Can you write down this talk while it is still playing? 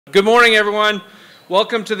Good morning, everyone.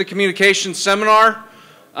 Welcome to the communications seminar.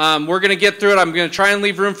 We're going to get through it. I'm going to try and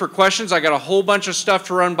leave room for questions. I got a whole bunch of stuff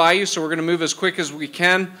to run by you, so we're going to move as quick as we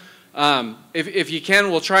can. If you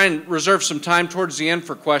can, we'll try and reserve some time towards the end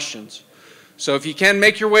for questions. So if you can,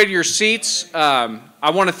 make your way to your seats.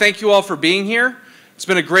 I want to thank you all for being here. It's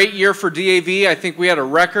been a great year for DAV. I think we had a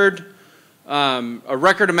record amount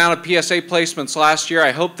of PSA placements last year.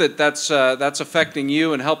 I hope that that's affecting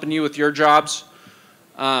you and helping you with your jobs.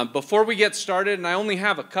 Before we get started, and I only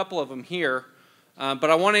have a couple of them here,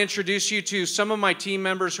 but I want to introduce you to some of my team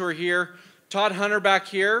members who are here. Todd Hunter back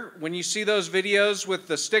here. When you see those videos with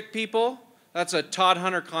the stick people, that's a Todd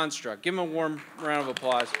Hunter construct. Give him a warm round of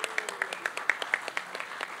applause.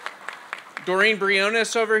 Doreen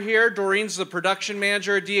Briones over here. Doreen's the production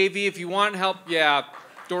manager at DAV. If you want help, yeah,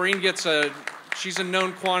 Doreen she's a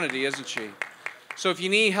known quantity, isn't she? So if you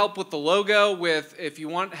need help with the logo, if you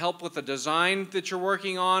want help with the design that you're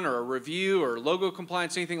working on, or a review, or logo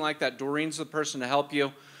compliance, anything like that, Doreen's the person to help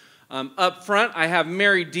you. Up front, I have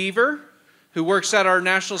Mary Deaver, who works at our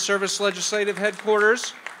National Service Legislative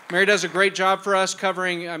Headquarters. Mary does a great job for us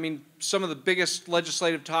covering, some of the biggest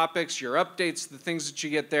legislative topics, your updates, the things that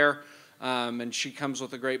you get there, and she comes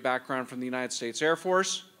with a great background from the United States Air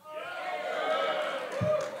Force.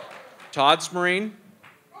 Todd's Marine.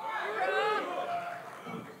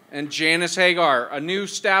 And Janice Hagar, a new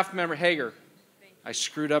staff member. Hager. I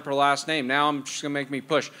screwed up her last name. Now I'm just going to make me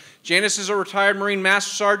push. Janice is a retired Marine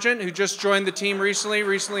Master Sergeant who just joined the team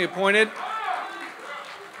recently appointed.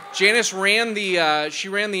 Janice ran the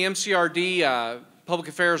MCRD Public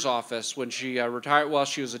Affairs Office when she retired. Well,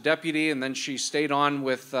 she was a deputy, and then she stayed on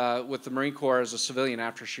with the Marine Corps as a civilian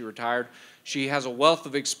after she retired. She has a wealth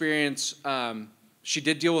of experience. She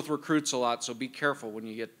did deal with recruits a lot, so be careful when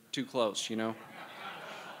you get too close, you know.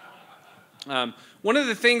 One of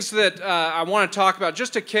the things that I want to talk about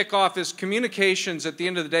just to kick off is communications. At the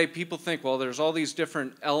end of the day, people think, well, there's all these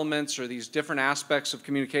different elements or these different aspects of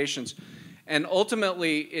communications. And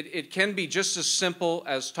ultimately, it can be just as simple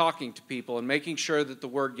as talking to people and making sure that the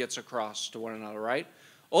word gets across to one another, right?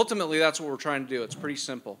 Ultimately, that's what we're trying to do. It's pretty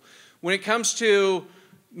simple. When it comes to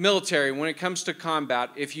military, when it comes to combat,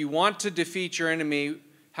 if you want to defeat your enemy,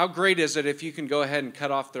 how great is it if you can go ahead and cut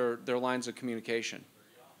off their lines of communication?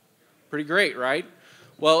 Pretty great, right?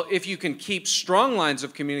 Well, if you can keep strong lines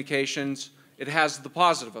of communications, it has the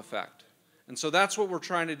positive effect. And so that's what we're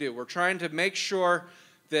trying to do. We're trying to make sure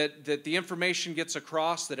that the information gets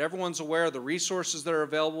across, that everyone's aware of the resources that are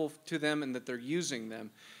available to them and that they're using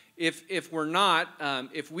them. If we're not,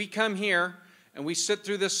 if we come here and we sit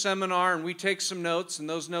through this seminar and we take some notes, and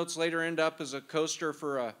those notes later end up as a coaster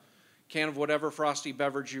for a can of whatever frosty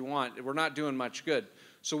beverage you want, we're not doing much good.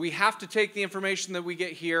 So we have to take the information that we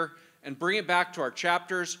get here and bring it back to our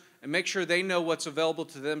chapters and make sure they know what's available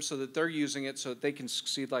to them so that they're using it so that they can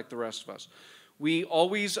succeed like the rest of us. We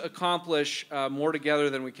always accomplish more together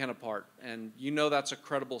than we can apart. And you know that's a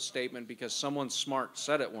credible statement because someone smart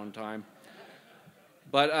said it one time.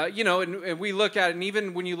 But, and we look at it, and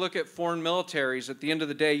even when you look at foreign militaries, at the end of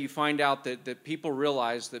the day, you find out that people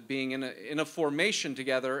realize that being in a formation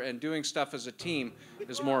together and doing stuff as a team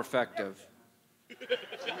is more effective.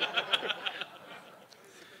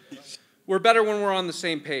 We're better when we're on the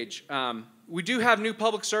same page. We do have new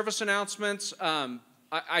public service announcements.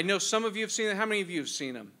 I know some of you have seen them. How many of you have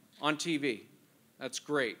seen them on TV? That's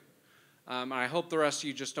great. I hope the rest of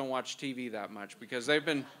you just don't watch TV that much because they've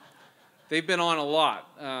been on a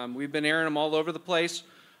lot. We've been airing them all over the place.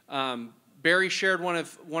 Barry shared one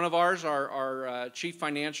of ours, our Chief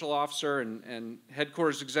Financial Officer and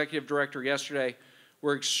Headquarters Executive Director yesterday.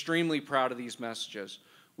 We're extremely proud of these messages.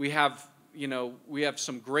 We have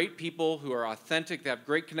some great people who are authentic, that have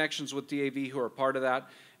great connections with DAV who are part of that,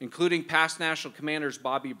 including past National Commanders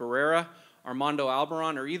Bobby Barrera, Armando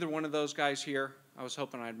Albaran. Are either one of those guys here? I was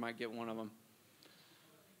hoping I might get one of them.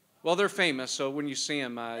 Well, they're famous, so when you see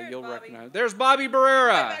them, you'll recognize them. There's Bobby Barrera.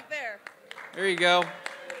 Right back there. There you go.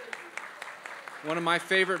 One of my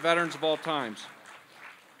favorite veterans of all times.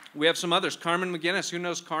 We have some others. Carmen McGinnis. Who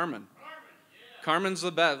knows Carmen? Carmen's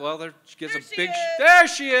the best. Well, she gives a big... There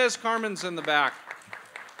she is. Carmen's in the back.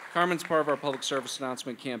 Carmen's part of our public service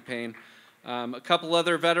announcement campaign. A couple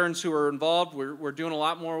other veterans who are involved. We're doing a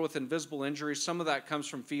lot more with invisible injuries. Some of that comes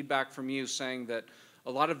from feedback from you saying that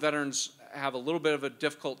a lot of veterans have a little bit of a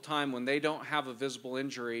difficult time when they don't have a visible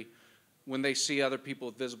injury when they see other people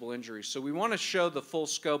with visible injuries. So we want to show the full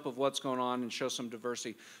scope of what's going on and show some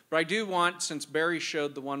diversity. But I do want, since Barry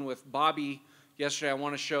showed the one with Bobby yesterday, I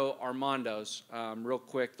want to show Armando's real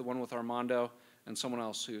quick, the one with Armando and someone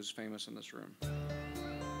else who's famous in this room.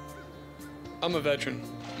 I'm a veteran.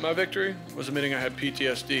 My victory was admitting I had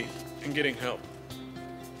PTSD and getting help.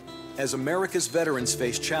 As America's veterans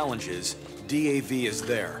face challenges, DAV is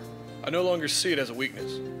there. I no longer see it as a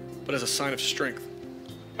weakness, but as a sign of strength.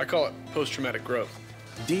 I call it post-traumatic growth.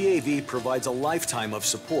 DAV provides a lifetime of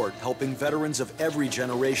support, helping veterans of every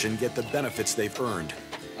generation get the benefits they've earned.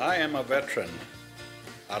 I am a veteran.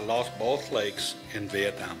 I lost both legs in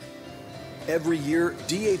Vietnam. Every year,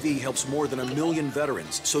 DAV helps more than 1 million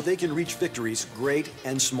veterans so they can reach victories great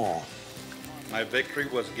and small. My victory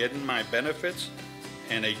was getting my benefits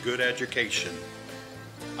and a good education.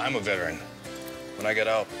 I'm a veteran. When I got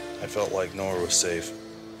out, I felt like nowhere was safe.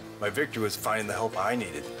 My victory was finding the help I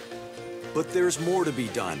needed. But there's more to be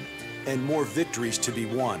done and more victories to be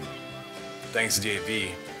won. Thanks to DAV,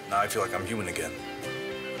 now I feel like I'm human again.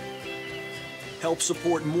 Help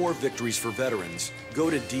support more victories for veterans. Go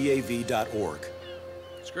to DAV.org.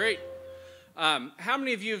 It's great. How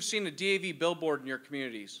many of you have seen a DAV billboard in your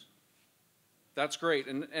communities? That's great.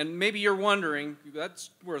 And maybe you're wondering, that's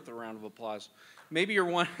worth a round of applause. Maybe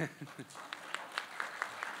you're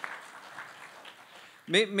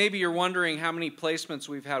maybe you're wondering how many placements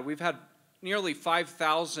we've had. We've had nearly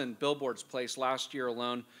 5,000 billboards placed last year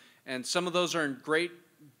alone, and some of those are in great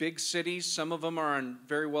big cities. Some of them are on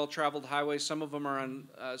very well-traveled highways. Some of them are on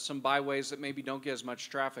some byways that maybe don't get as much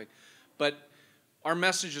traffic. But our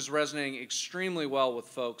message is resonating extremely well with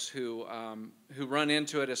folks who run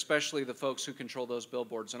into it, especially the folks who control those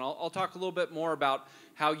billboards. And I'll talk a little bit more about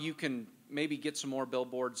how you can maybe get some more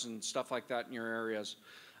billboards and stuff like that in your areas.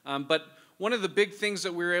 But one of the big things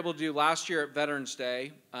that we were able to do last year at Veterans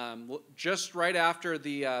Day, just right after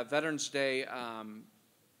the Veterans Day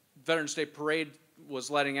parade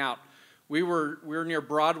was letting out, we were near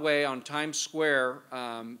Broadway on Times Square,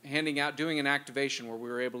 doing an activation where we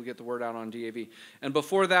were able to get the word out on DAV. And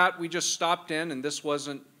before that, we just stopped in, and this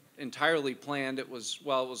wasn't entirely planned. It was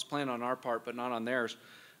planned on our part, but not on theirs.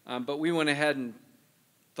 But we went ahead and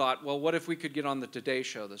thought, well, what if we could get on the Today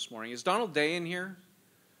Show this morning? Is Donald Day in here?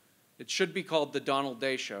 It should be called the Donald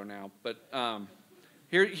Day Show now. But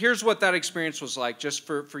here's what that experience was like, just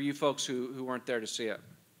for you folks who weren't there to see it.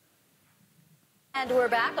 And we're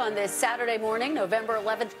back on this Saturday morning, November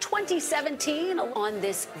 11th, 2017, on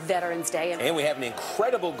this Veterans Day. And we have an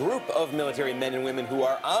incredible group of military men and women who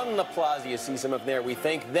are on the plaza. You see some of them there. We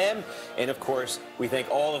thank them. And, of course, we thank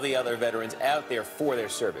all of the other veterans out there for their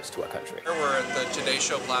service to our country. We're at the Today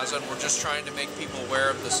Show Plaza, and we're just trying to make people aware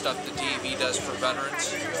of the stuff that DAV does for veterans.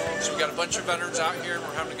 So we've got a bunch of veterans out here, and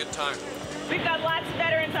we're having a good time. We've got lots of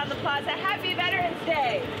veterans on the plaza. Happy Veterans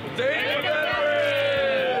Day! Day of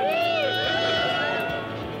Veterans!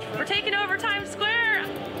 We're taking over Times Square.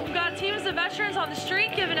 We've got teams of veterans on the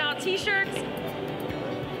street giving out T-shirts.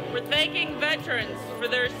 We're thanking veterans for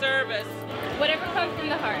their service. Whatever comes from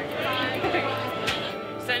the heart.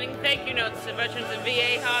 Sending thank you notes to veterans in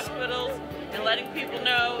VA hospitals and letting people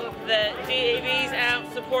know that DAV's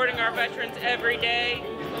out supporting our veterans every day.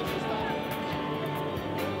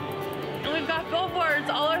 And we've got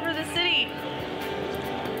billboards all over the city.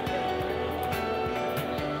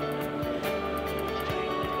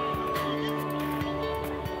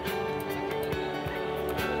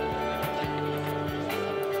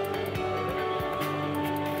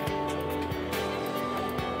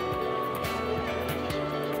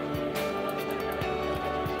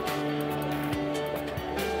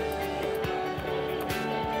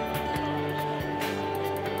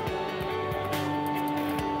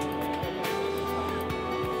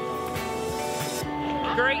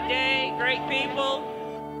 Great day, great people.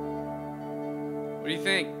 What do you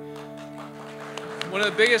think? One of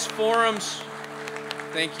the biggest forums,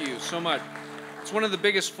 thank you so much. It's one of the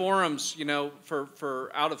biggest forums, you know,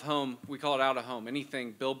 for out of home. We call it out of home.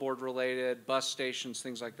 Anything billboard related, bus stations,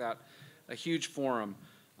 things like that. A huge forum.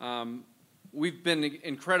 We've been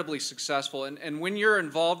incredibly successful. And when you're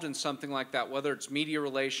involved in something like that, whether it's media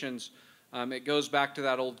relations, it goes back to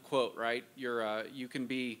that old quote, right? You can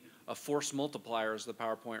be a force multiplier, as the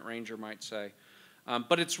PowerPoint Ranger might say.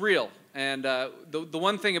 But it's real. And the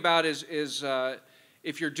one thing about it is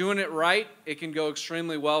if you're doing it right, it can go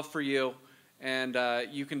extremely well for you. And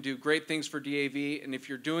you can do great things for DAV. And if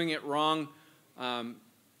you're doing it wrong,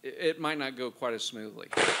 it might not go quite as smoothly.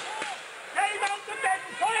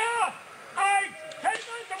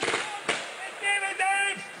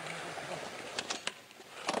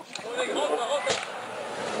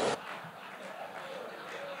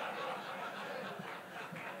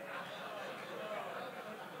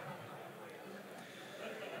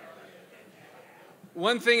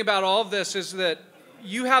 One thing about all of this is that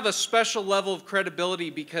you have a special level of credibility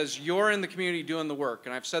because you're in the community doing the work.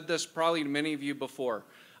 And I've said this probably to many of you before.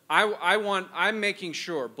 I'm making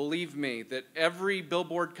sure, believe me, that every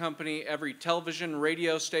billboard company, every television,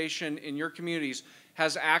 radio station in your communities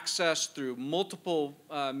has access through multiple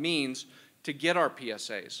means to get our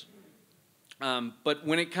PSAs. But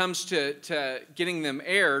when it comes to getting them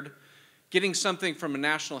aired, getting something from a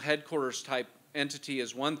national headquarters type entity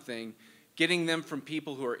is one thing. Getting them from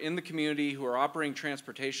people who are in the community, who are operating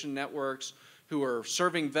transportation networks, who are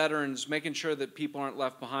serving veterans, making sure that people aren't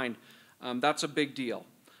left behind, that's a big deal.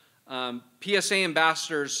 PSA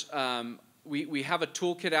ambassadors, we have a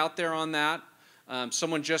toolkit out there on that.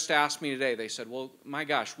 Someone just asked me today, they said, well, my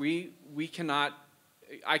gosh,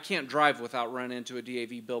 I can't drive without running into a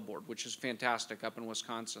DAV billboard, which is fantastic up in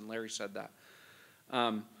Wisconsin. Larry said that.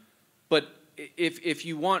 But if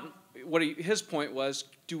you want, his point was,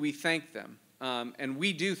 do we thank them? And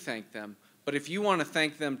we do thank them. But if you want to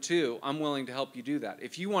thank them too, I'm willing to help you do that.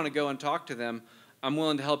 If you want to go and talk to them, I'm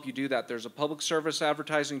willing to help you do that. There's a public service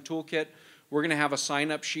advertising toolkit. We're going to have a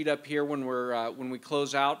sign-up sheet up here when we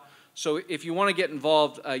close out. So if you want to get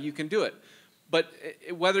involved, you can do it. But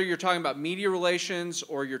whether you're talking about media relations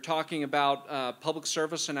or you're talking about public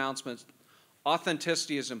service announcements,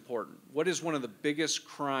 authenticity is important. What is one of the biggest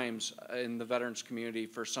crimes in the veterans community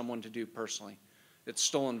for someone to do personally? It's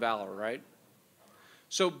stolen valor, right?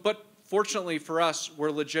 So, but fortunately for us,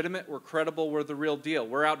 we're legitimate, we're credible, we're the real deal.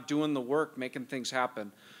 We're out doing the work, making things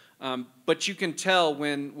happen. But you can tell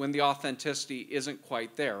when the authenticity isn't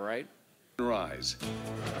quite there, right? Rise.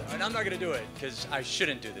 And I'm not going to do it because I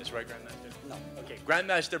shouldn't do this, right, Grandmaster? No. Okay,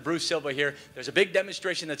 Grandmaster Bruce Silva here. There's a big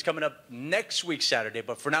demonstration that's coming up next week, Saturday,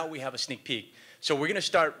 but for now we have a sneak peek. So we're going to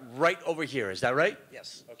start right over here. Is that right?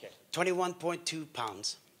 Yes. Okay. 21.2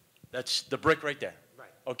 pounds. That's the brick right there? Right.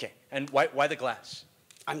 Okay. And why the glass?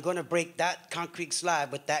 I'm going to break that concrete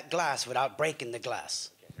slab with that glass without breaking the glass.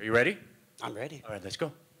 Okay. Are you ready? I'm ready. All right, let's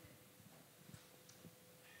go.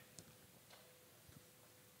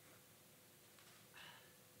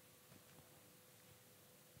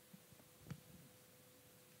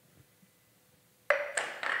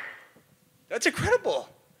 That's incredible.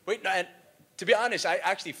 Wait, no, and to be honest, I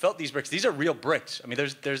actually felt these bricks. These are real bricks. I mean,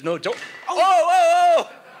 there's no joke. Oh, oh, oh,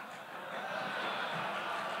 oh!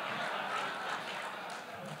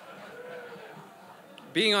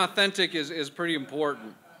 Being authentic is pretty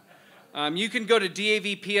important. You can go to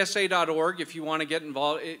davpsa.org if you want to get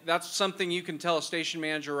involved. That's something you can tell a station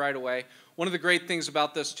manager right away. One of the great things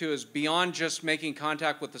about this, too, is beyond just making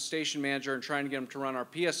contact with the station manager and trying to get them to run our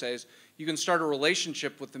PSAs, you can start a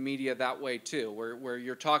relationship with the media that way, too, where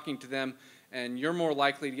you're talking to them and you're more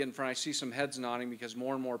likely to get in front. I see some heads nodding because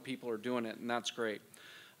more and more people are doing it, and that's great.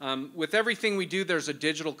 With everything we do, there's a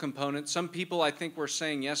digital component. Some people, I think, were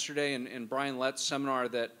saying yesterday in Brian Lett's seminar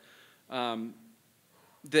that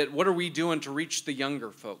what are we doing to reach the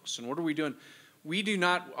younger folks, and what are we doing? We do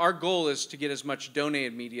not, our goal is to get as much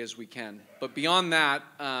donated media as we can. But beyond that,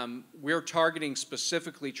 we're targeting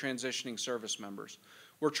specifically transitioning service members.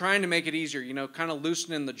 We're trying to make it easier, you know, kind of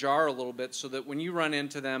loosening the jar a little bit so that when you run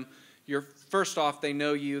into them, first off, they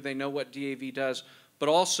know you, they know what DAV does, but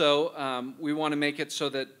also we want to make it so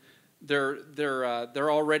that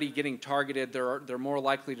they're already getting targeted. They're more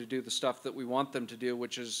likely to do the stuff that we want them to do,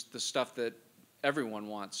 which is the stuff that everyone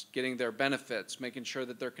wants, getting their benefits, making sure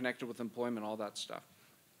that they're connected with employment, all that stuff.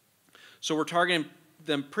 So we're targeting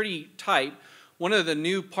them pretty tight. One of the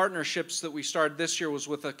new partnerships that we started this year was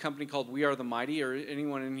with a company called We Are the Mighty. Or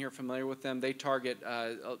anyone in here familiar with them? They target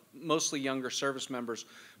mostly younger service members.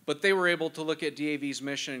 But they were able to look at DAV's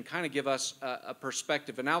mission and kind of give us a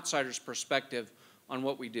perspective, an outsider's perspective on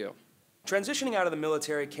what we do. Transitioning out of the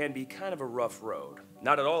military can be kind of a rough road.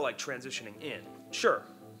 Not at all like transitioning in. Sure,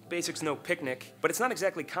 basics no picnic, but it's not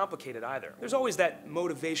exactly complicated either. There's always that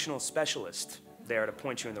motivational specialist there to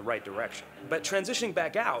point you in the right direction. But transitioning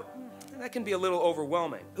back out, that can be a little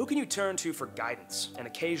overwhelming. Who can you turn to for guidance and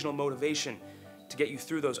occasional motivation to get you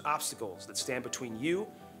through those obstacles that stand between you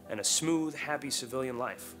and a smooth, happy civilian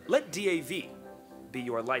life? Let DAV be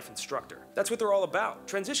your life instructor. That's what they're all about.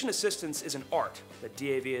 Transition assistance is an art that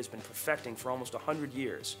DAV has been perfecting for almost 100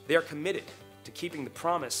 years. They are committed to keeping the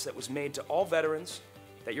promise that was made to all veterans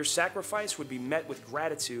that your sacrifice would be met with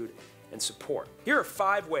gratitude and support. Here are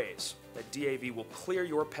 5 ways that DAV will clear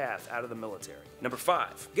your path out of the military. Number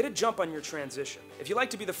 5, get a jump on your transition. If you like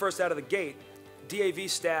to be the first out of the gate,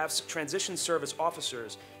 DAV staffs transition service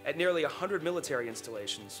officers at nearly 100 military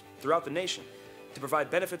installations throughout the nation to provide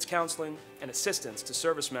benefits counseling and assistance to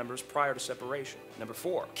service members prior to separation. Number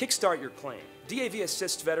 4, kickstart your claim. DAV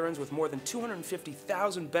assists veterans with more than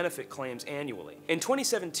 250,000 benefit claims annually. In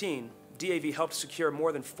 2017, DAV helped secure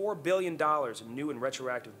more than $4 billion in new and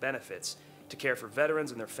retroactive benefits to care for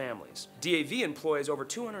veterans and their families. DAV employs over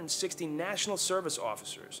 260 national service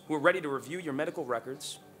officers who are ready to review your medical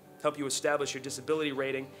records, help you establish your disability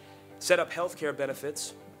rating, set up health care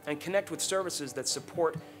benefits, and connect with services that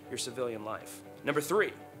support your civilian life. Number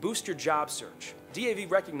 3, boost your job search.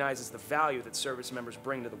 DAV recognizes the value that service members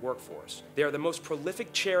bring to the workforce. They are the most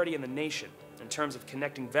prolific charity in the nation in terms of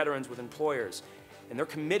connecting veterans with employers, and they're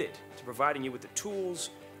committed to providing you with the tools,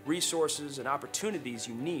 resources, and opportunities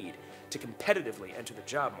you need to competitively enter the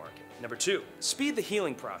job market. Number 2, speed the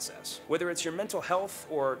healing process. Whether it's your mental health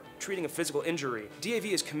or treating a physical injury, DAV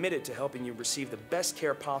is committed to helping you receive the best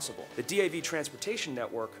care possible. The DAV Transportation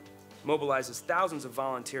Network mobilizes thousands of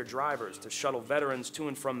volunteer drivers to shuttle veterans to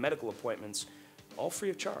and from medical appointments, all free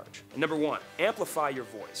of charge. And number 1, amplify your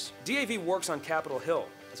voice. DAV works on Capitol Hill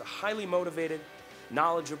as a highly motivated,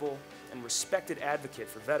 knowledgeable, and respected advocate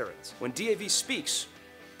for veterans. When DAV speaks,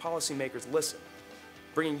 policymakers listen.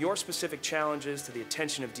 Bringing your specific challenges to the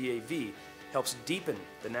attention of DAV helps deepen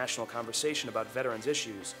the national conversation about veterans'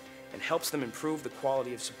 issues and helps them improve the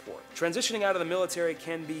quality of support. Transitioning out of the military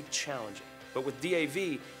can be challenging, but with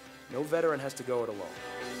DAV, no veteran has to go it alone.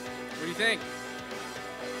 What do you think?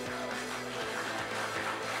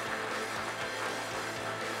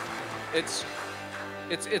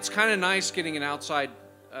 It's kind of nice getting an outside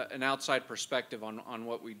perspective on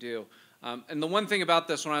what we do. And the one thing about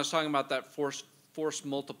this, when I was talking about that force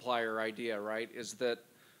multiplier idea, right, is that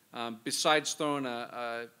besides throwing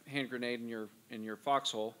a hand grenade in your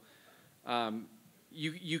foxhole,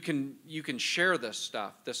 you can share this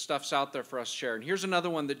stuff. This stuff's out there for us to share. And here's another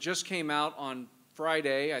one that just came out on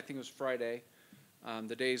Friday. I think it was Friday.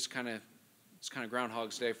 The day's it's kind of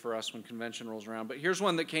Groundhog's Day for us when convention rolls around. But here's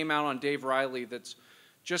one that came out on Dave Riley that's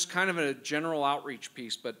just kind of a general outreach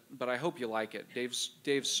piece, but I hope you like it.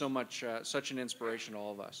 Dave's such an inspiration to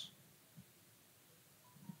all of us.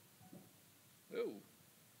 Oh.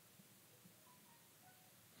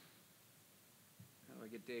 How do I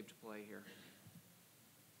get Dave to play here?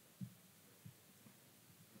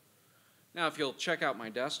 Now, if you'll check out my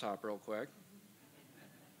desktop real quick.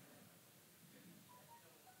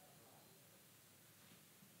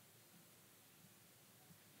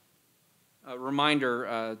 A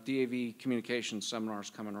reminder, DAV Communications Seminar's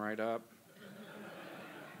coming right up.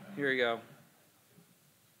 Here you go.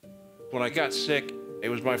 When I got sick, it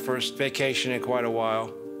was my first vacation in quite a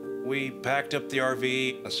while. We packed up the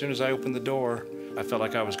RV. As soon as I opened the door, I felt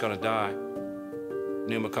like I was going to die.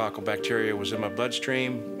 Pneumococcal bacteria was in my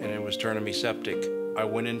bloodstream, and it was turning me septic. I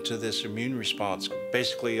went into this immune response.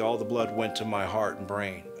 Basically, all the blood went to my heart and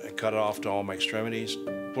brain. It cut it off to all my extremities.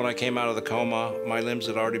 When I came out of the coma, my limbs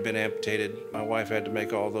had already been amputated. My wife had to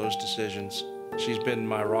make all those decisions. She's been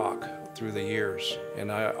my rock through the years, and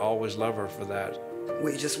I always love her for that.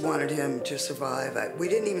 We just wanted him to survive. We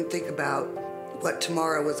didn't even think about what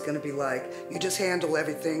tomorrow was going to be like. You just handle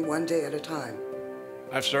everything one day at a time.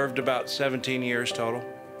 I've served about 17 years total.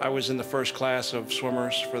 I was in the first class of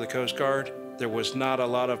swimmers for the Coast Guard. There was not a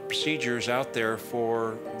lot of procedures out there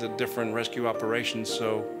for the different rescue operations,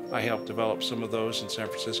 so I helped develop some of those in San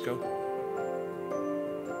Francisco.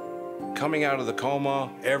 Coming out of the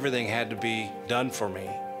coma, everything had to be done for me.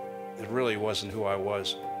 It really wasn't who I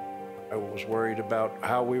was. I was worried about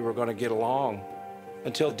how we were going to get along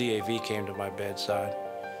until DAV came to my bedside.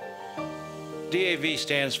 DAV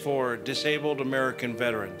stands for Disabled American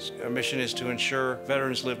Veterans. Our mission is to ensure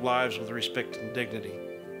veterans live lives with respect and dignity.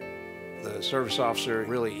 The service officer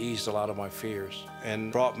really eased a lot of my fears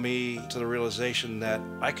and brought me to the realization that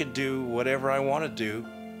I could do whatever I want to do.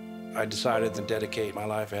 I decided to dedicate my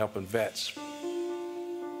life to helping vets.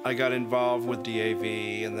 I got involved with DAV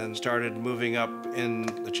and then started moving up in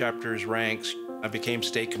the chapter's ranks. I became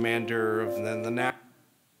state commander and then the NAP.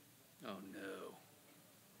 Oh, no.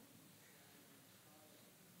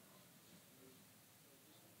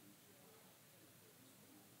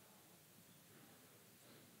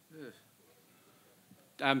 Ugh.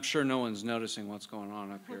 I'm sure no one's noticing what's going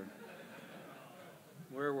on up here.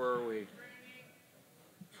 Where were we?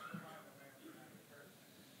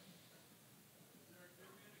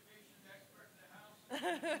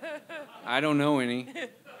 I don't know any. Where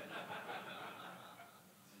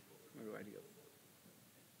do I go?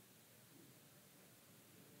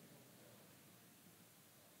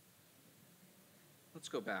 Let's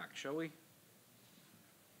go back, shall we?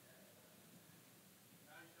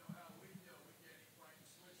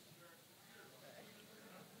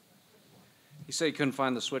 He said he couldn't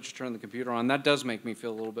find the switch to turn the computer on. That does make me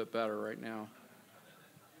feel a little bit better right now.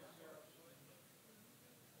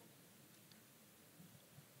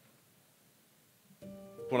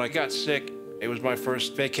 When I got sick, it was my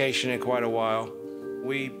first vacation in quite a while.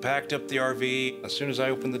 We packed up the RV. As soon as I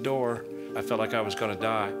opened the door, I felt like I was going to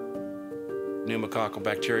die. Pneumococcal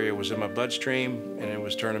bacteria was in my bloodstream, and it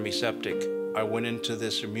was turning me septic. I went into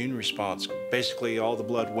this immune response. Basically, all the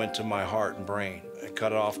blood went to my heart and brain. It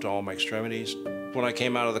cut it off to all my extremities. When I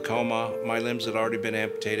came out of the coma, my limbs had already been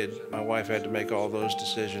amputated. My wife had to make all those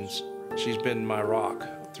decisions. She's been my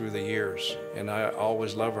rock through the years, and I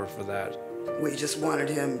always love her for that. We just wanted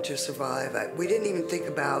him to survive. We didn't even think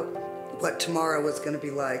about what tomorrow was going to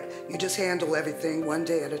be like. You just handle everything one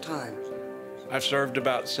day at a time. I've served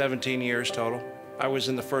about 17 years total. I was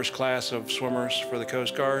in the first class of swimmers for the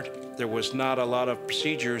Coast Guard. There was not a lot of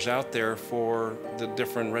procedures out there for the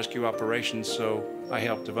different rescue operations, so I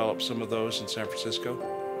helped develop some of those in San Francisco.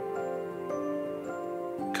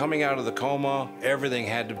 Coming out of the coma, everything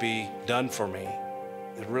had to be done for me.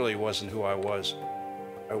 It really wasn't who I was.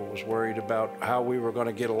 I was worried about how we were going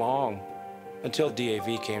to get along until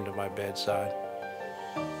DAV came to my bedside.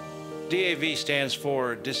 DAV stands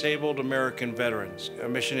for Disabled American Veterans. Our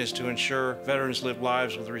mission is to ensure veterans live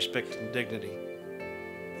lives with respect and dignity.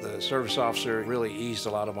 The service officer really eased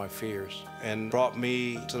a lot of my fears and brought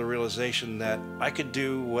me to the realization that I could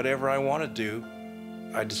do whatever I want to do.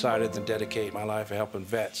 I decided to dedicate my life to helping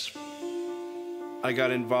vets. I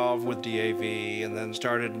got involved with DAV and then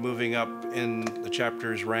started moving up in the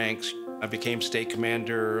chapter's ranks. I became state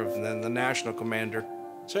commander and then the national commander.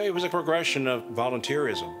 So it was a progression of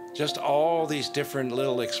volunteerism. Just all these different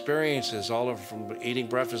little experiences, all from eating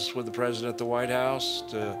breakfast with the president at the White House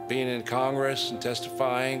to being in Congress and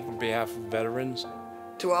testifying on behalf of veterans.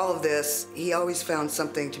 To all of this, he always found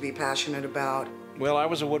something to be passionate about. Well, I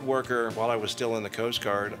was a woodworker while I was still in the Coast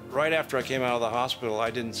Guard. Right after I came out of the hospital,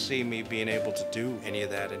 I didn't see me being able to do any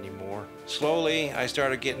of that anymore. Slowly, I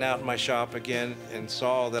started getting out in my shop again and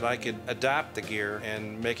saw that I could adapt the gear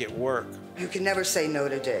and make it work. You can never say no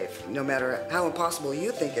to Dave. No matter how impossible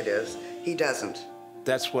you think it is, he doesn't.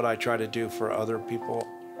 That's what I try to do for other people.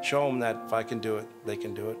 Show them that if I can do it, they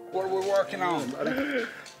can do it. What are we working on, buddy?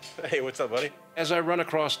 Hey, what's up, buddy? As I run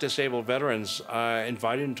across disabled veterans, I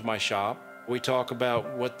invite them to my shop. We talk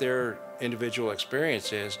about what their individual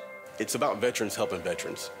experience is. It's about veterans helping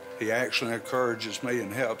veterans. He actually encourages me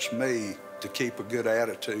and helps me to keep a good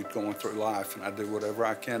attitude going through life, and I do whatever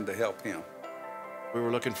I can to help him. We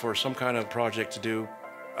were looking for some kind of project to do.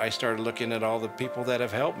 I started looking at all the people that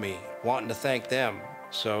have helped me, wanting to thank them.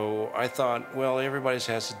 So I thought, well, everybody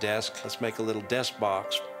has a desk. Let's make a little desk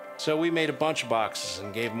box. So we made a bunch of boxes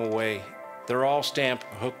and gave them away. They're all stamped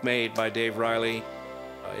Hook Made by Dave Riley.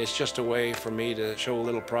 It's just a way for me to show a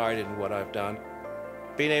little pride in what I've done.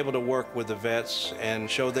 Being able to work with the vets and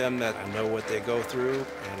show them that I know what they go through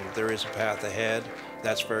and there is a path ahead,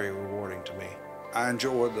 that's very rewarding to me. I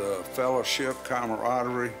enjoy the fellowship,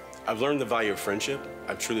 camaraderie. I've learned the value of friendship.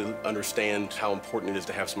 I truly understand how important it is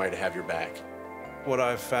to have somebody to have your back. What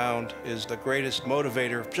I've found is the greatest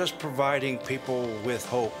motivator, just providing people with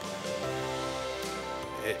hope.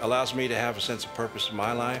 It allows me to have a sense of purpose in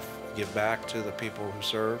my life, give back to the people who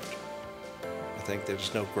served. I think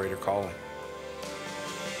there's no greater calling.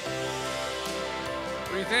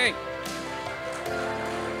 What do you think?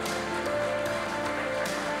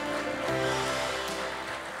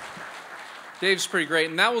 Dave's pretty great,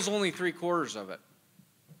 and that was only 3/4 of it.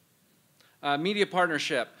 Media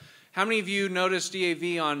partnership. How many of you noticed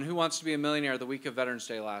DAV on Who Wants to Be a Millionaire the week of Veterans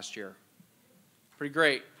Day last year? Pretty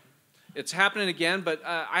great. It's happening again, but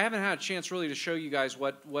I haven't had a chance really to show you guys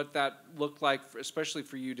what that looked like, especially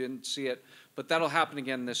for you who didn't see it, but that'll happen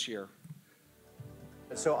again this year.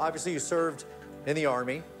 So obviously you served in the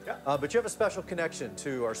Army, but you have a special connection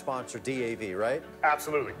to our sponsor, DAV, right?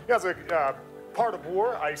 Absolutely. Yeah, as a part of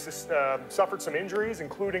war, I suffered some injuries,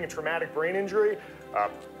 including a traumatic brain injury.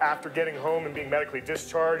 After getting home and being medically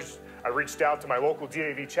discharged, I reached out to my local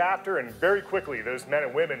DAV chapter, and very quickly, those men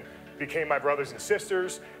and women became my brothers and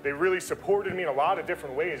sisters. They really supported me in a lot of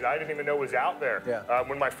different ways I didn't even know was out there.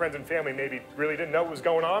 When my friends and family maybe really didn't know what was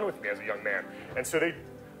going on with me as a young man. And so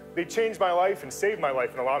they changed my life and saved my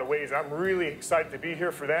life in a lot of ways. I'm really excited to be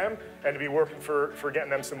here for them and to be working for getting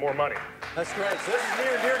them some more money. That's great. So this is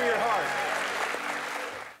near and dear to your heart.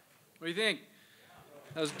 What do you think?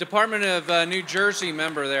 That was Department of New Jersey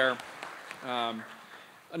member there.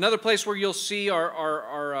 Another place where you'll see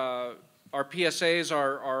our PSAs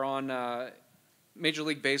are on Major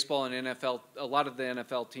League Baseball and NFL. A lot of the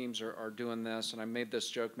NFL teams are doing this, and I made this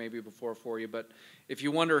joke maybe before for you, but if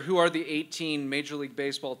you wonder who are the 18 Major League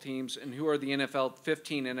Baseball teams and who are the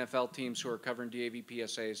 15 NFL teams who are covering DAV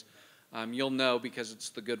PSAs, you'll know because it's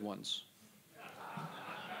the good ones.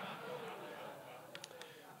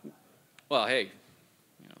 Well, hey,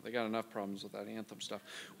 you know, They got enough problems with that Anthem stuff.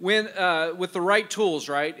 When with the right tools,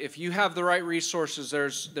 right? If you have the right resources,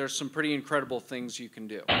 there's some pretty incredible things you can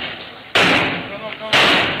do.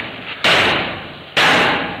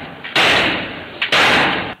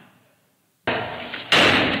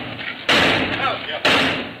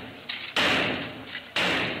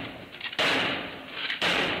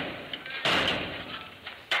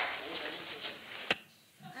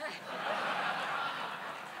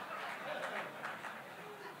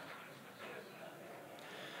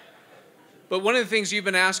 But one of the things you've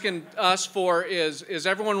been asking us for is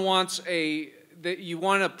everyone wants you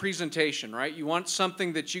want a presentation, right? You want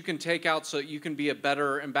something that you can take out so that you can be a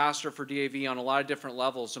better ambassador for DAV on a lot of different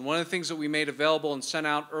levels. And one of the things that we made available and sent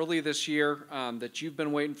out early this year that you've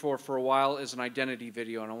been waiting for a while is an identity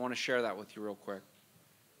video, and I want to share that with you real quick.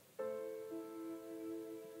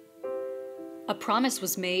 A promise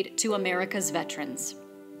was made to America's veterans.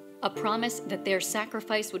 A promise that their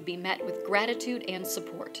sacrifice would be met with gratitude and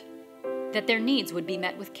support. That their needs would be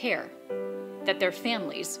met with care, that their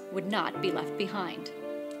families would not be left behind.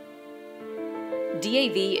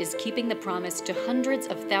 DAV is keeping the promise to hundreds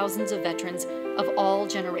of thousands of veterans of all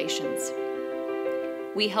generations.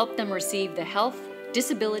 We help them receive the health,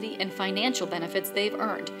 disability, and financial benefits they've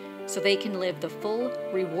earned so they can live the full,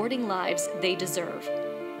 rewarding lives they deserve.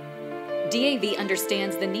 DAV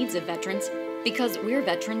understands the needs of veterans because we're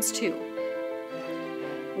veterans too.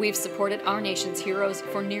 We've supported our nation's heroes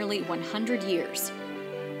for nearly 100 years.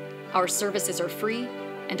 Our services are free,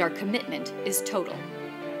 and our commitment is total.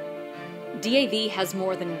 DAV has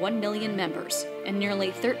more than 1 million members and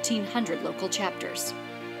nearly 1,300 local chapters.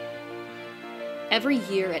 Every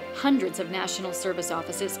year at hundreds of national service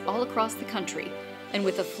offices all across the country, and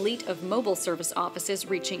with a fleet of mobile service offices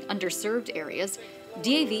reaching underserved areas,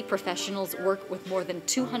 DAV professionals work with more than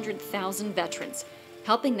 200,000 veterans,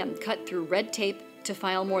 helping them cut through red tape to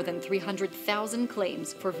file more than 300,000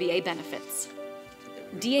 claims for VA benefits.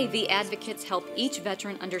 DAV advocates help each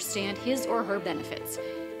veteran understand his or her benefits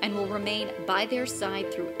and will remain by their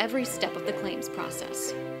side through every step of the claims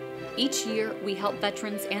process. Each year, we help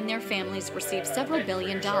veterans and their families receive several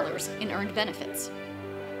 $billion in earned benefits.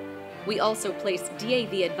 We also place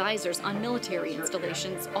DAV advisors on military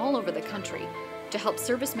installations all over the country to help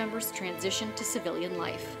service members transition to civilian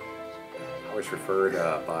life. I was referred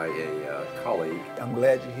by a colleague. I'm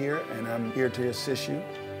glad you're here, and I'm here to assist you.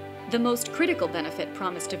 The most critical benefit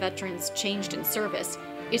promised to veterans changed in service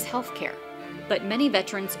is health care. But many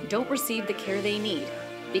veterans don't receive the care they need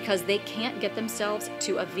because they can't get themselves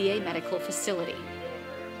to a VA medical facility.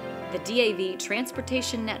 The DAV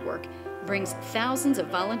Transportation Network brings thousands of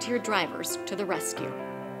volunteer drivers to the rescue.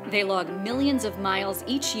 They log millions of miles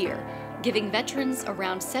each year, giving veterans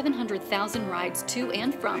around 700,000 rides to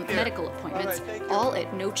and from medical appointments, all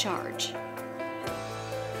at no charge.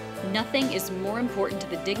 Nothing is more important to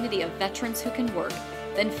the dignity of veterans who can work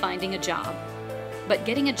than finding a job. But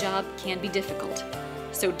getting a job can be difficult.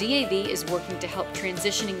 So DAV is working to help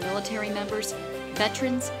transitioning military members,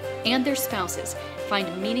 veterans, and their spouses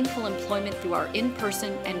find meaningful employment through our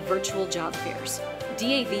in-person and virtual job fairs.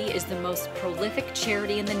 DAV is the most prolific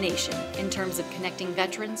charity in the nation in terms of connecting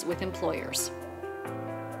veterans with employers.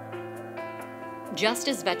 Just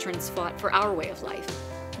as veterans fought for our way of life,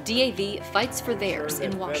 DAV fights for theirs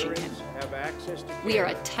in Washington. We are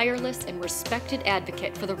a tireless and respected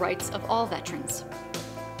advocate for the rights of all veterans.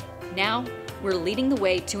 Now, we're leading the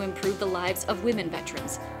way to improve the lives of women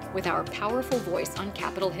veterans with our powerful voice on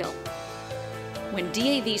Capitol Hill. When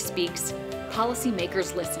DAV speaks,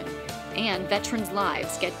 policymakers listen, and veterans'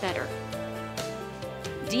 lives get better.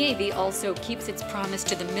 DAV also keeps its promise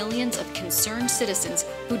to the millions of concerned citizens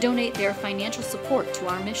who donate their financial support to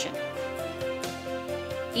our mission.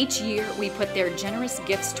 Each year, we put their generous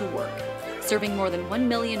gifts to work, serving more than 1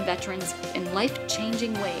 million veterans in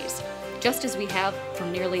life-changing ways, just as we have for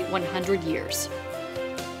nearly 100 years.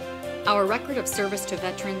 Our record of service to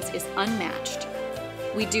veterans is unmatched.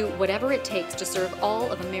 We do whatever it takes to serve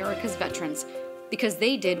all of America's veterans because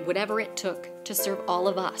they did whatever it took to serve all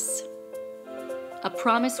of us. A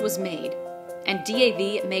promise was made, and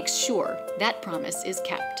DAV makes sure that promise is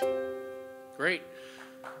kept. Great.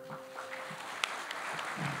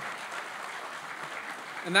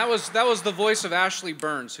 And that was the voice of Ashley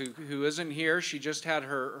Burns, who isn't here. She just had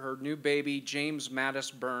her new baby, James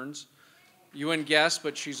Mattis Burns. You wouldn't guess,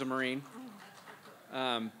 but she's a Marine.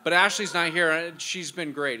 But Ashley's not here. She's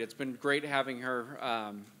been great. It's been great having her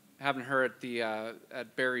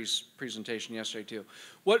at Barry's presentation yesterday too.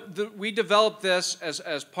 We developed this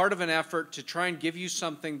as part of an effort to try and give you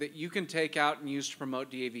something that you can take out and use to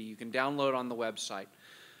promote DAV. You can download on the website.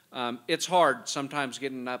 It's hard sometimes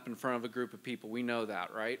getting up in front of a group of people. We know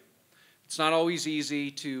that, right? It's not always easy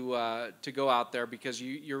to go out there because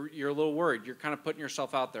you're a little worried. You're kind of putting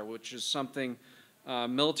yourself out there, which is something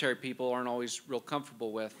military people aren't always real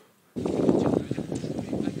comfortable with.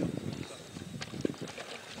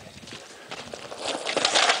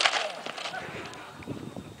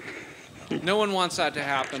 No one wants that to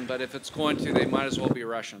happen, but if it's going to, they might as well be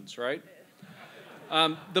Russians, right?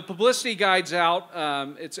 The publicity guide's out.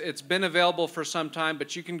 It's been available for some time,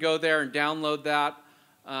 but you can go there and download that.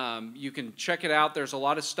 You can check it out. There's a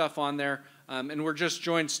lot of stuff on there. And we're just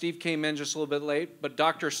joined. Steve came in just a little bit late, but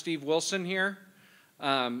Dr. Steve Wilson here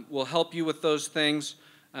will help you with those things.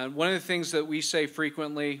 One of the things that we say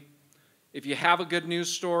frequently, if you have a good news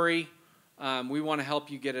story, we want to help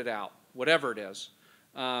you get it out, whatever it is.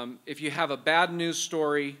 If you have a bad news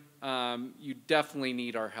story, you definitely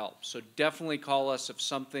need our help. So definitely call us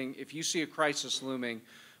if you see a crisis looming,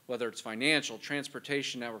 whether it's financial,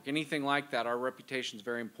 transportation network, anything like that. Our reputation is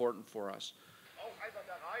very important for us.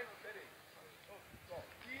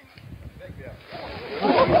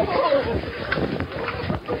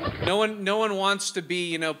 No one wants to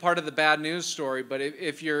be, part of the bad news story, but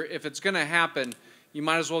if it's going to happen, you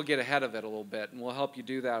might as well get ahead of it a little bit, and we'll help you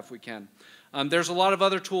do that if we can. There's a lot of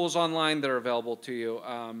other tools online that are available to you.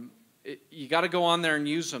 You got to go on there and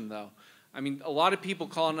use them, though. I mean, a lot of people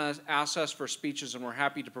call us, ask us for speeches, and we're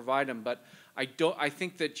happy to provide them. But I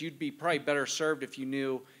think that you'd be probably better served if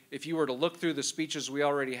you were to look through the speeches we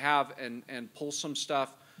already have and pull some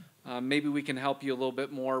stuff. Maybe we can help you a little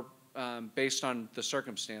bit more based on the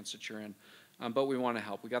circumstance that you're in. But we want to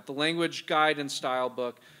help. We got the language guide and style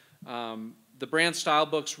book. The brand style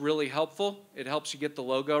book's really helpful. It helps you get the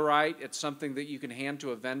logo right. It's something that you can hand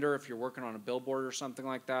to a vendor if you're working on a billboard or something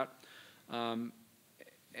like that. And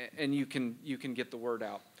you can get the word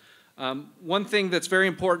out. One thing that's very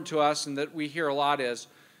important to us and that we hear a lot is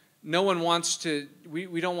no one wants to,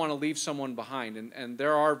 we don't want to leave someone behind. And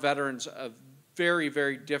there are veterans of very,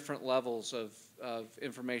 very different levels of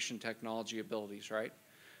information technology abilities, right?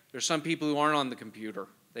 There's some people who aren't on the computer.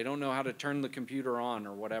 They don't know how to turn the computer on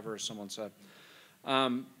or whatever, as someone said.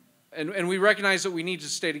 And we recognize that we need to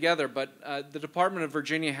stay together, but the Department of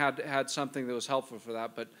Virginia had something that was helpful for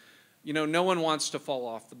that. But, no one wants to fall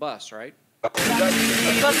off the bus, right?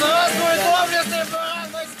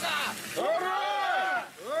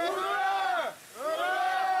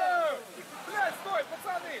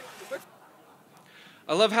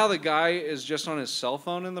 I love how the guy is just on his cell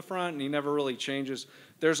phone in the front and he never really changes.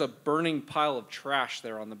 There's a burning pile of trash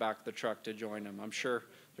there on the back of the truck to join him. I'm sure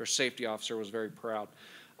their safety officer was very proud.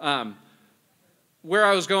 Where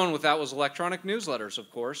I was going with that was electronic newsletters,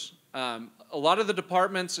 of course. A lot of the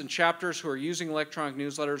departments and chapters who are using electronic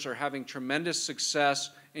newsletters are having tremendous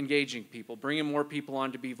success engaging people, bringing more people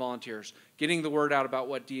on to be volunteers, getting the word out about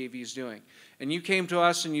what DAV is doing. And you came to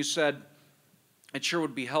us and you said, it sure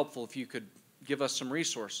would be helpful if you could give us some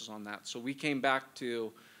resources on that. So we came back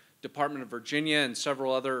to Department of Virginia and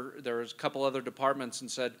there was a couple other departments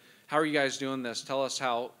and said, how are you guys doing this? Tell us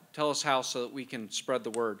how so that we can spread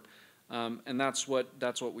the word. And that's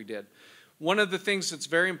what we did. One of the things that's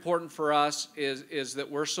very important for us is that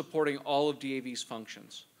we're supporting all of DAV's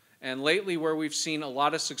functions. And lately where we've seen a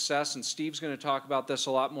lot of success, and Steve's going to talk about this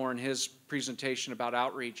a lot more in his presentation about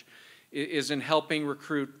outreach, is in helping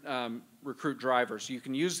recruit drivers. You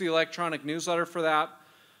can use the electronic newsletter for that.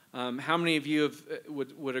 How many of you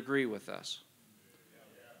would agree with us?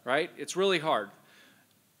 Right? It's really hard.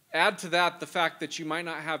 Add to that the fact that you might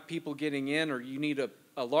not have people getting in, or you need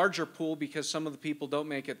a larger pool because some of the people don't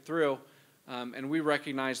make it through, and we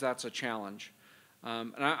recognize that's a challenge.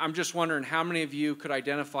 And I'm just wondering how many of you could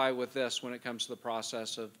identify with this when it comes to the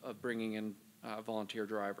process of bringing in volunteer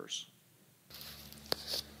drivers?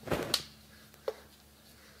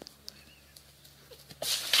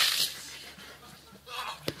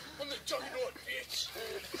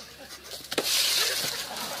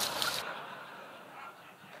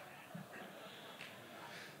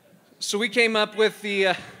 So we came up with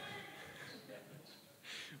the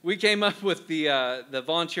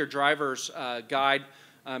volunteer drivers guide.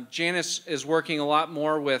 Janice is working a lot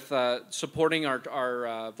more with supporting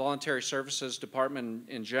our voluntary services department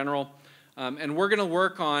in general, and we're going to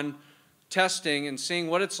work on testing and seeing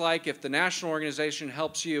what it's like if the national organization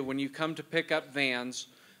helps you when you come to pick up vans.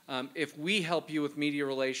 If we help you with media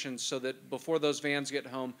relations so that before those vans get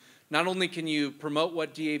home, not only can you promote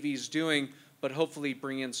what DAV is doing, but hopefully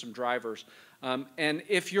bring in some drivers. And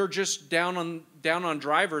if you're just down on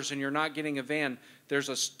drivers and you're not getting a van, there's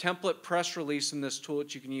a template press release in this tool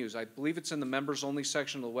that you can use. I believe it's in the members only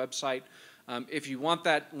section of the website. If you want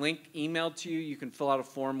that link emailed to you, you can fill out a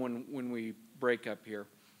form when we break up here.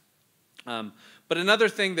 But another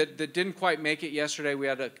thing that didn't quite make it yesterday, we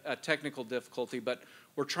had a technical difficulty, but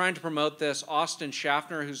we're trying to promote this. Austin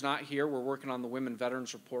Schaffner, who's not here, we're working on the Women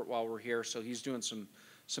Veterans Report while we're here, so he's doing some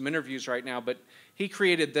interviews right now, but he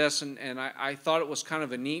created this, and I thought it was kind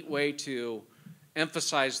of a neat way to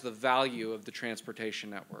emphasize the value of the transportation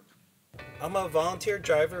network. I'm a volunteer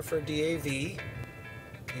driver for DAV,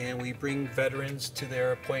 and we bring veterans to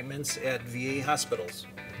their appointments at VA hospitals.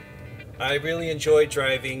 I really enjoy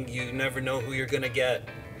driving. You never know who you're going to get.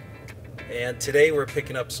 And today we're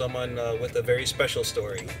picking up someone with a very special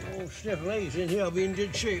story. Oh, stiff legs in here. I'll be in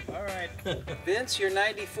good shape. All right. Vince, you're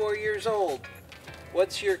 94 years old.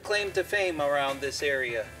 What's your claim to fame around this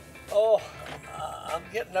area? Oh, I'm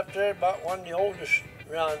getting up there about one of the oldest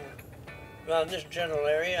around this general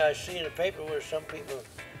area. I see in the paper where some people,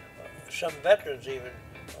 some veterans even,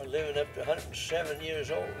 are living up to 107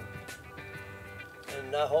 years old.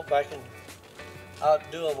 And I hope I can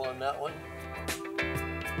outdo them on that one.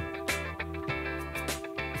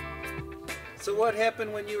 So what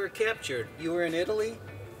happened when you were captured? You were in Italy?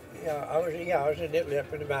 Yeah, I was in Italy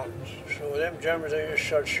up in the mountains. So them Germans, they just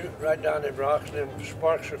started shooting right down the rocks, and them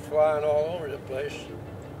sparks were flying all over the place.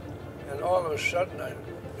 And all of a sudden,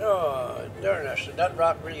 darn, I said, that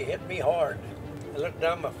rock really hit me hard. I looked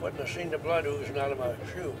down my foot and I seen the blood oozing out of my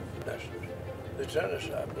shoe. I said,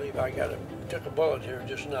 Lieutenant, I believe I took a bullet here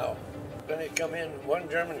just now. Then they come in, one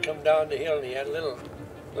German come down the hill and he had a little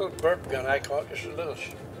burp gun, I call it, just a little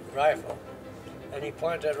rifle. And he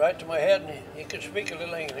pointed that right to my head, and he could speak a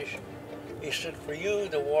little English. He said, "For you,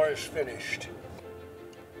 the war is finished."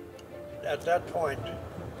 At that point,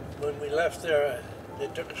 when we left there, they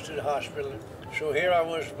took us to the hospital. So here I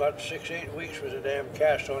was about 6-8 weeks with a damn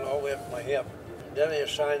cast on all the way up to my hip. Then they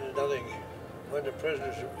assigned one of the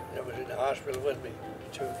prisoners that was in the hospital with me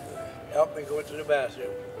to help me go to the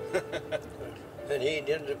bathroom. And he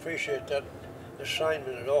didn't appreciate that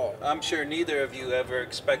assignment at all. I'm sure neither of you ever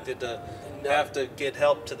expected to have to get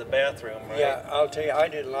help to the bathroom, right? Yeah, I'll tell you, I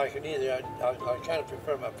didn't like it either. I kind of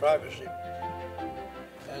prefer my privacy.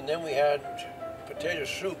 And then we had potato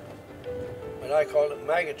soup, but I called it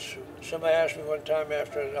maggot soup. Somebody asked me one time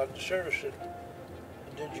after the service, said,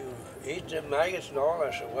 "Did you eat the maggots and all?" I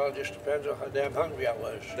said, "Well, it just depends on how damn hungry I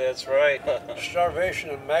was." That's right. Starvation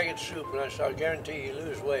and maggot soup, and I said, "I'll guarantee you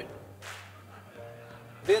lose weight."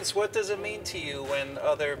 Vince, what does it mean to you when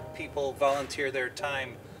other people volunteer their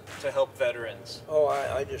time to help veterans? Oh,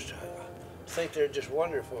 I just think they're just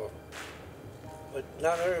wonderful. But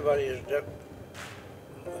not everybody is that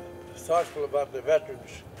thoughtful about the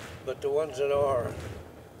veterans, but the ones that are,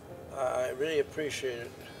 I really appreciate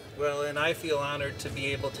it. Well, and I feel honored to be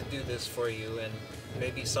able to do this for you, and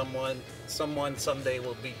maybe someone someday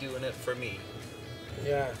will be doing it for me.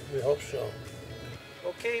 Yeah, we hope so.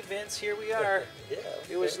 Okay, Vince, here we are. Yeah,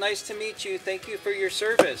 It was nice to meet you. Thank you for your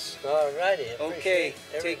service. All righty. Okay,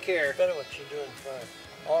 take care. Better what you're doing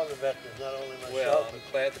for all the veterans, not only myself. Well, I'm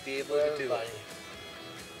glad to be able to do it.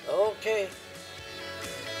 Okay.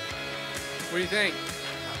 What do you think?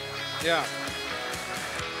 Yeah.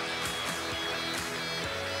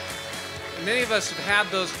 Many of us have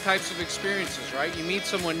had those types of experiences, right? You meet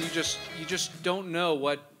someone, you just don't know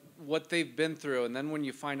what they've been through, and then when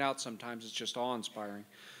you find out, sometimes it's just awe-inspiring.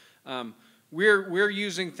 We're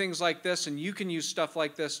using things like this, and you can use stuff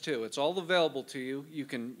like this too. It's all available to you. You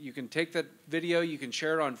can take that video, you can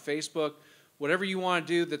share it on Facebook, whatever you want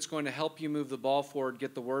to do that's going to help you move the ball forward,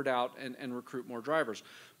 get the word out, and recruit more drivers.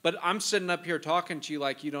 But I'm sitting up here talking to you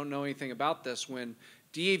like you don't know anything about this, when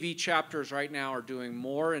DAV chapters right now are doing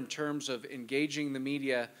more in terms of engaging the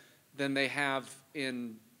media than they have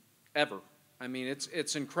in ever. I mean,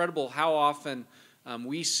 it's incredible how often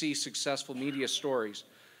we see successful media stories.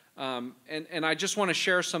 And I just want to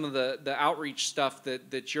share some of the outreach stuff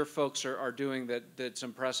that your folks are doing that's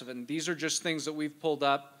impressive. And these are just things that we've pulled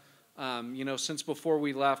up, since before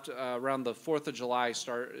we left, around the 4th of July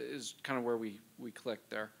is kind of where we clicked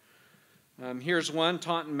there. Here's one,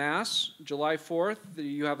 Taunton, Mass, July 4th.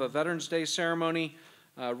 You have a Veterans Day ceremony,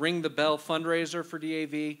 Ring the Bell fundraiser for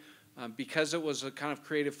DAV. Because it was a kind of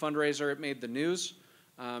creative fundraiser, it made the news,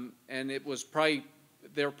 and they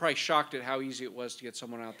were probably shocked at how easy it was to get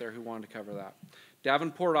someone out there who wanted to cover that.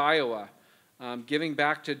 Davenport, Iowa, giving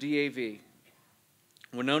back to DAV.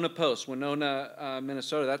 Winona Post, Winona,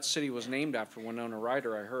 Minnesota. That city was named after Winona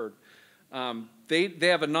Ryder, I heard. They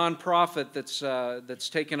have a nonprofit that's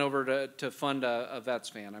taken over to fund a vets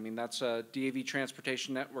van. I mean, that's a DAV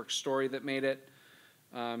Transportation Network story that made it.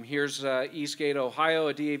 Here's Eastgate, Ohio,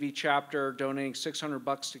 a DAV chapter donating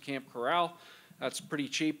 $600 to Camp Corral. That's pretty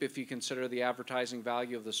cheap if you consider the advertising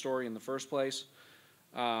value of the story in the first place.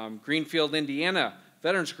 Greenfield, Indiana,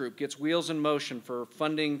 Veterans Group gets wheels in motion for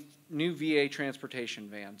funding new VA transportation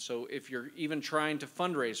van. So if you're even trying to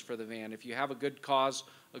fundraise for the van, if you have a good cause,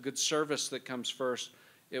 a good service that comes first,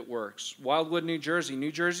 it works. Wildwood, New Jersey.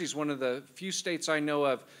 New Jersey is one of the few states I know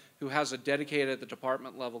of who has a dedicated at the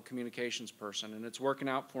department level communications person, and it's working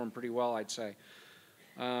out for them pretty well, I'd say.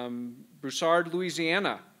 Broussard,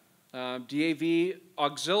 Louisiana. DAV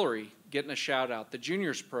Auxiliary getting a shout out. The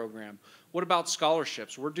Juniors program. What about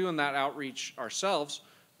scholarships? We're doing that outreach ourselves,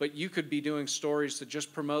 but you could be doing stories that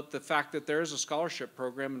just promote the fact that there is a scholarship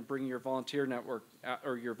program and bring your volunteer network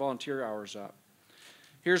or your volunteer hours up.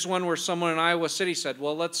 Here's one where someone in Iowa City said,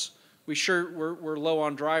 well, we're low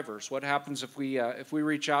on drivers. What happens if we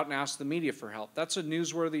reach out and ask the media for help? That's a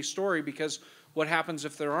newsworthy story, because what happens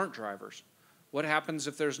if there aren't drivers? What happens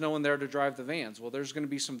if there's no one there to drive the vans? Well, there's going to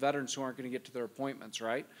be some veterans who aren't going to get to their appointments,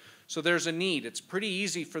 right? So there's a need. It's pretty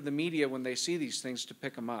easy for the media when they see these things to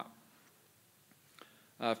pick them up.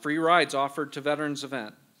 Free rides offered to veterans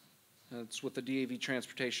event. That's with the DAV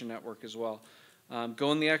Transportation Network as well.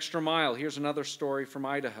 Going the extra mile. Here's another story from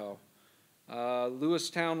Idaho.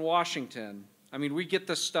 Lewistown, Washington. I mean, we get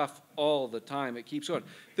this stuff all the time. It keeps going.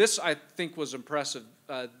 This, I think, was impressive.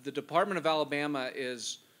 The Department of Alabama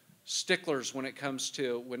is sticklers when it comes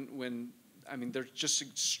to I mean, they're just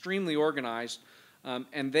extremely organized,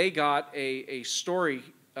 and they got a story.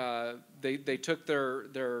 They took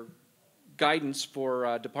their guidance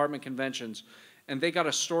for department conventions, and they got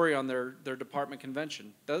a story on their department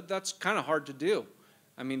convention. That's kind of hard to do.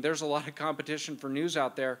 I mean, there's a lot of competition for news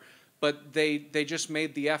out there, but they just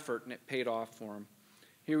made the effort, and it paid off for them.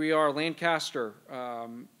 Here we are, Lancaster.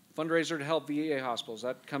 Fundraiser to help VA hospitals.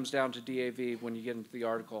 That comes down to DAV when you get into the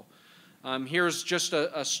article. Here's just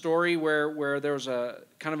a story where there was a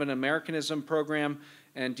kind of an Americanism program,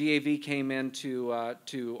 and DAV came in to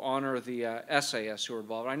honor the SAS who were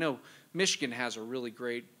involved. I know Michigan has a really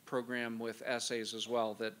great program with essays as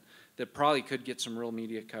well that probably could get some real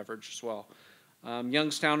media coverage as well.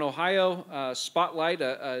 Youngstown, Ohio, Spotlight,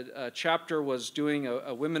 a chapter was doing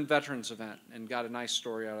a women veterans event and got a nice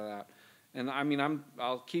story out of that. And I mean,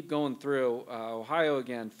 I'll keep going through. Ohio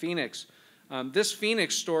again, Phoenix. This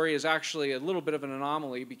Phoenix story is actually a little bit of an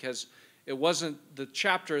anomaly, because it wasn't the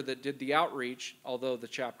chapter that did the outreach, although the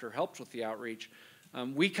chapter helped with the outreach.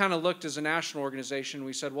 We kind of looked as a national organization.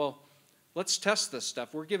 We said, well, let's test this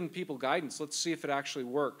stuff. We're giving people guidance. Let's see if it actually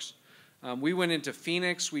works. We went into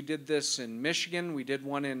Phoenix. We did this in Michigan. We did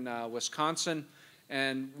one in Wisconsin.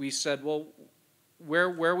 And we said, well,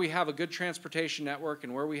 where we have a good transportation network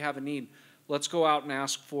and where we have a need, let's go out and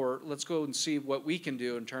let's go and see what we can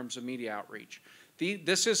do in terms of media outreach.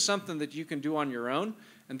 This is something that you can do on your own,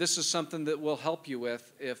 and this is something that we'll help you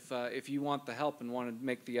with if you want the help and want to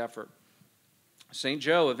make the effort. St.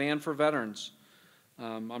 Joe, a van for veterans.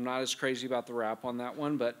 I'm not as crazy about the rap on that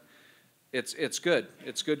one, but it's good.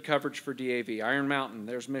 It's good coverage for DAV. Iron Mountain,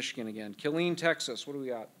 there's Michigan again. Killeen, Texas, what do we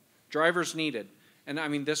got? Drivers needed. And I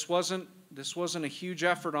mean, this wasn't a huge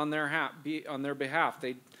effort on their behalf.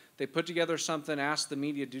 They put together something, asked the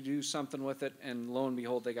media to do something with it, and lo and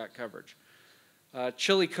behold, they got coverage.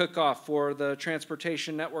 Chili cook-off for the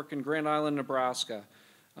Transportation Network in Grand Island, Nebraska.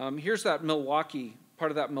 Here's that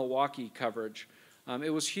part of that Milwaukee coverage.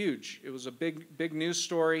 It was huge. It was a big news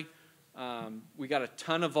story. We got a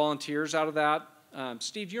ton of volunteers out of that.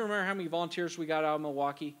 Steve, do you remember how many volunteers we got out of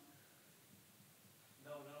Milwaukee?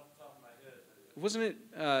 No, not off the top of my head. Wasn't it,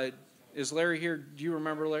 is Larry here? Do you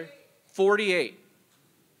remember, Larry? 48.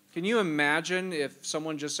 Can you imagine if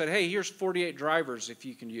someone just said, hey, here's 48 drivers if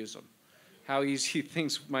you can use them? How easy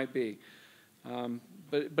things might be.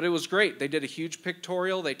 But it was great. They did a huge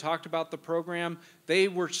pictorial. They talked about the program. They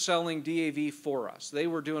were selling DAV for us. They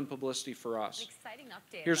were doing publicity for us. An exciting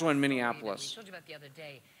update. Here's one in Minneapolis. We told you about the other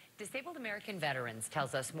day. Disabled American Veterans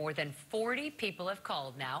tells us more than 40 people have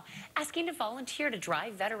called now asking to volunteer to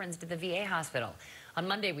drive veterans to the VA hospital. On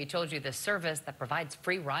Monday, we told you the service that provides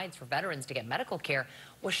free rides for veterans to get medical care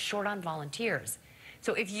was short on volunteers.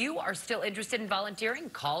 So if you are still interested in volunteering,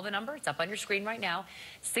 call the number. It's up on your screen right now,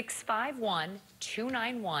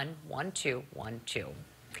 651-291-1212.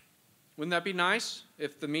 Wouldn't that be nice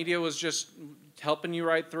if the media was just helping you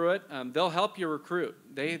right through it? They'll help you recruit.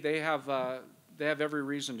 They have every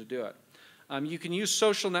reason to do it. You can use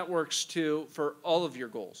social networks for all of your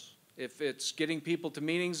goals. If it's getting people to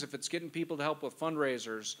meetings, if it's getting people to help with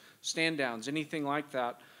fundraisers, stand downs, anything like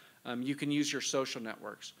that, you can use your social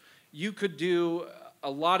networks. You could do a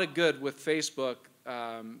lot of good with Facebook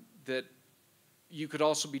that you could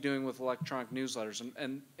also be doing with electronic newsletters.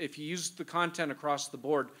 And if you use the content across the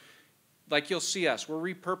board, like you'll see us,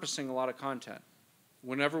 we're repurposing a lot of content.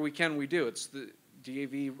 Whenever we can, we do. It's the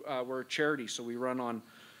DAV, we're a charity, so we run on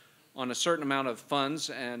a certain amount of funds,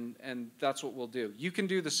 and that's what we'll do. You can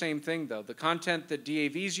do the same thing, though. The content that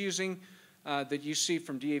DAV's using, that you see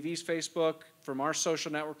from DAV's Facebook, from our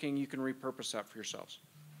social networking, you can repurpose that for yourselves.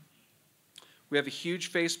 We have a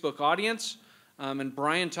huge Facebook audience, and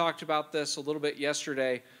Brian talked about this a little bit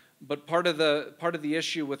yesterday, but part of the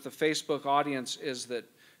issue with the Facebook audience is that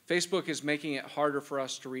Facebook is making it harder for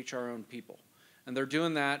us to reach our own people. And they're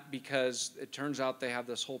doing that because it turns out they have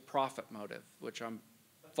this whole profit motive, which I'm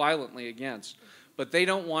violently against. But they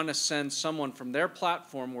don't want to send someone from their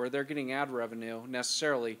platform where they're getting ad revenue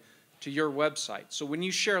necessarily to your website. So when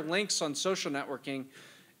you share links on social networking,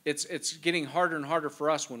 it's getting harder and harder for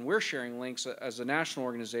us when we're sharing links as a national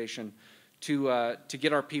organization to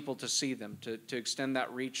get our people to see them, to extend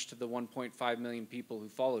that reach to the 1.5 million people who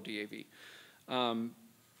follow DAV.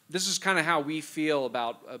 This is kind of how we feel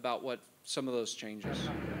about what some of those changes.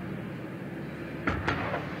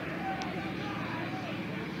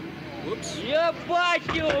 Whoops.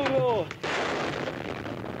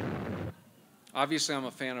 Obviously, I'm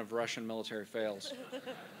a fan of Russian military fails.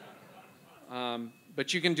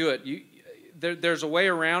 But you can do it. There's a way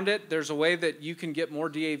around it. There's a way that you can get more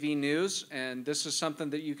DAV news, and this is something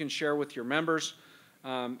that you can share with your members.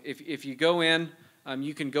 If you go in,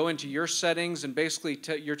 you can go into your settings, and basically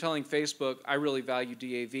you're telling Facebook, I really value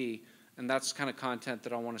DAV, and that's the kind of content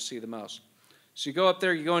that I want to see the most. So you go up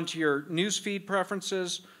there, you go into your news feed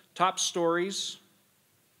preferences, top stories.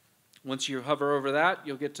 Once you hover over that,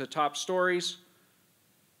 you'll get to top stories.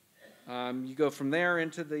 You go from there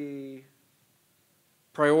into the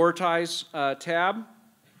prioritize tab.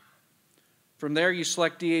 From there, you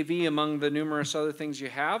select DAV among the numerous other things you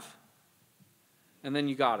have, and then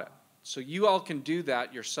you got it. So you all can do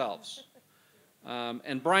that yourselves.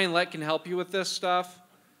 And Brian Lett can help you with this stuff.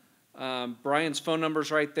 Brian's phone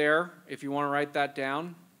number's right there if you want to write that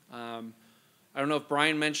down. I don't know if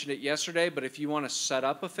Brian mentioned it yesterday, but if you want to set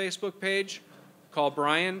up a Facebook page, call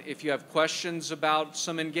Brian. If you have questions about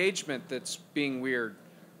some engagement that's being weird,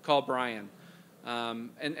 call Brian.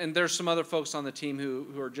 And there's some other folks on the team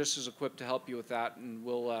who are just as equipped to help you with that, and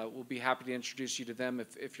we'll be happy to introduce you to them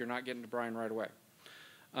if you're not getting to Brian right away.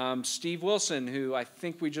 Steve Wilson, who I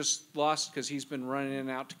think we just lost because he's been running in and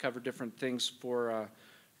out to cover different things for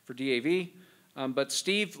DAV. But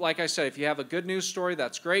Steve, like I said, if you have a good news story,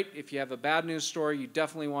 that's great. If you have a bad news story, you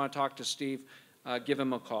definitely want to talk to Steve. Give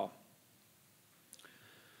him a call.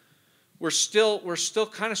 We're still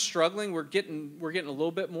kind of struggling. We're getting a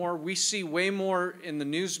little bit more. We see way more in the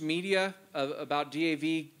news media about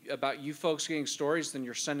DAV, about you folks getting stories than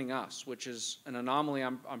you're sending us, which is an anomaly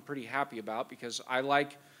I'm pretty happy about, because I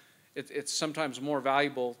like it's sometimes more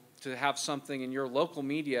valuable to have something in your local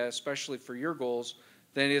media, especially for your goals,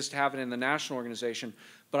 than it is to have it in the national organization.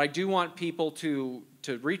 But I do want people to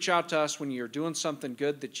reach out to us when you're doing something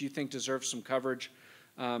good that you think deserves some coverage,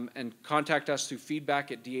 and contact us through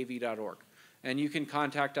feedback@dav.org. And you can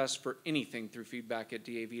contact us for anything through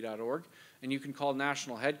feedback@dav.org. And you can call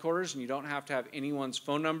national headquarters, and you don't have to have anyone's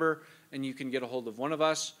phone number, and you can get a hold of one of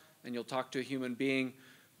us, and you'll talk to a human being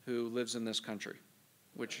who lives in this country,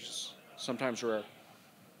 which is sometimes rare.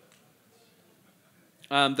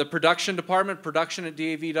 The production department,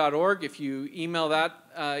 production@dav.org. If you email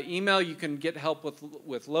that email, you can get help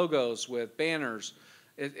with logos, with banners.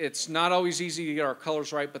 It's not always easy to get our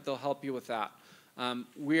colors right, but they'll help you with that.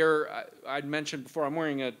 I'd mentioned before, I'm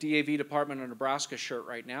wearing a DAV Department of Nebraska shirt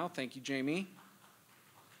right now. Thank you, Jamie.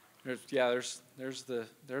 There's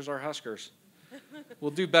our Huskers.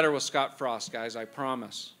 We'll do better with Scott Frost, guys, I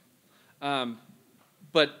promise.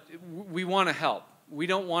 But we want to help. We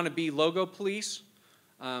don't want to be logo police.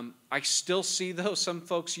 I still see, though, some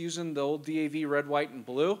folks using the old DAV red, white, and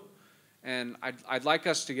blue. And I'd like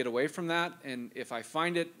us to get away from that. And if I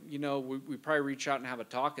find it, we probably reach out and have a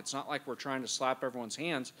talk. It's not like we're trying to slap everyone's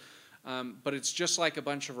hands, but it's just like a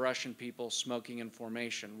bunch of Russian people smoking in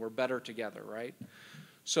formation. We're better together, right?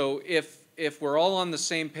 So if we're all on the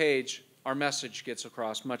same page, our message gets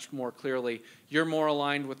across much more clearly. You're more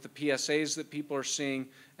aligned with the PSAs that people are seeing,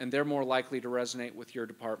 and they're more likely to resonate with your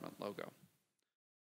department logo.